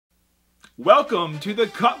Welcome to the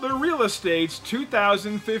Cutler Real Estate's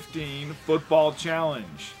 2015 Football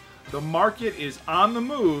Challenge. The market is on the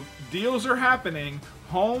move, deals are happening,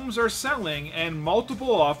 homes are selling, and multiple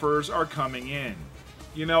offers are coming in.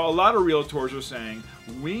 You know, a lot of realtors are saying,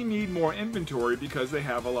 we need more inventory because they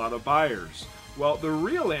have a lot of buyers. Well, the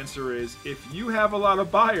real answer is, if you have a lot of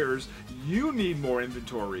buyers, you need more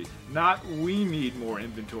inventory, not we need more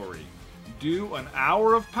inventory. Do an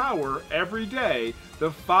hour of power every day, the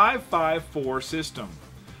 5-5-4 system.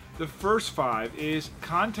 The first 5 is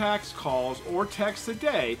contacts, calls, or texts a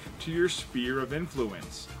day to your sphere of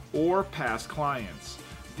influence, or past clients.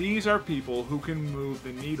 These are people who can move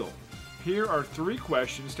the needle. Here are 3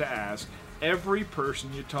 questions to ask every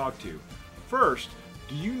person you talk to. First,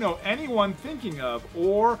 do you know anyone thinking of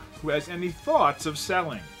or who has any thoughts of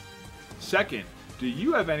selling? Second, do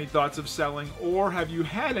you have any thoughts of selling or have you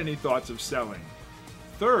had any thoughts of selling?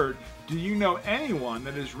 Third, do you know anyone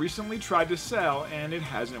that has recently tried to sell and it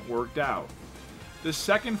hasn't worked out? The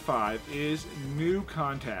second 5 is new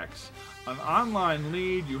contacts. An online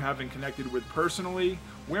lead you haven't connected with personally,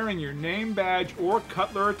 wearing your name badge or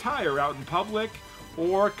Cutler attire out in public,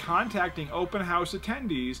 or contacting open house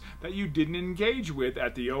attendees that you didn't engage with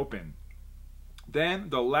at the open. Then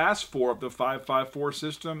the last 4 of the 5-5-4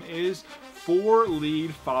 system is 4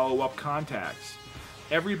 lead follow-up contacts.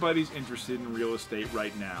 Everybody's interested in real estate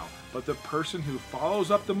right now, but the person who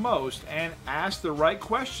follows up the most and asks the right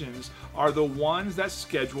questions are the ones that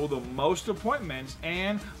schedule the most appointments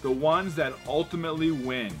and the ones that ultimately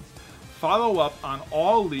win. Follow up on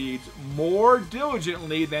all leads more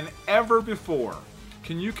diligently than ever before.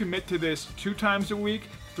 Can you commit to this 2 times a week,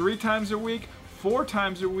 3 times a week, 4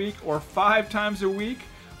 times a week, or 5 times a week?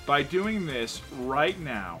 By doing this right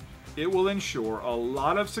now, it will ensure a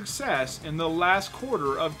lot of success in the last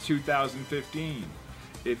quarter of 2015.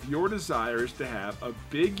 If your desire is to have a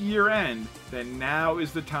big year end, then now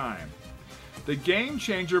is the time. The game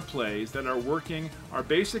changer plays that are working are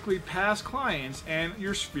basically past clients and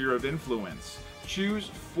your sphere of influence. Choose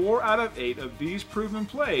 4 out of 8 of these proven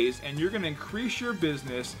plays and you're going to increase your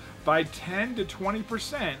business by 10 to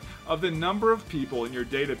 20% of the number of people in your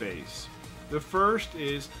database. The first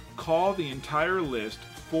is call the entire list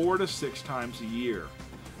 4 to 6 times a year.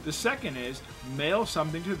 The second is mail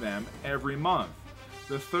something to them every month.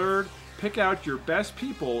 The third, pick out your best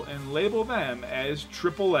people and label them as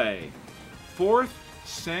AAA. Fourth,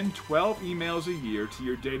 send 12 emails a year to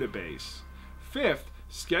your database. Fifth,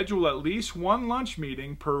 schedule at least 1 lunch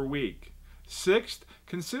meeting per week. Sixth,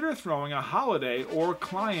 consider throwing a holiday or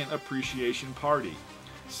client appreciation party.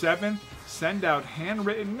 Seventh, send out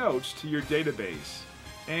handwritten notes to your database.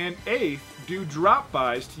 And eighth, do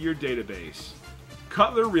drop-bys to your database.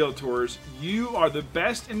 Cutler Realtors, you are the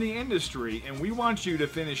best in the industry and we want you to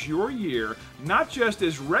finish your year not just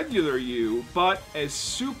as regular you, but as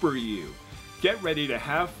super you. Get ready to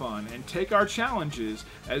have fun and take our challenges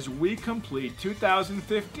as we complete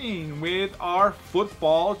 2015 with our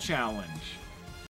Football Challenge.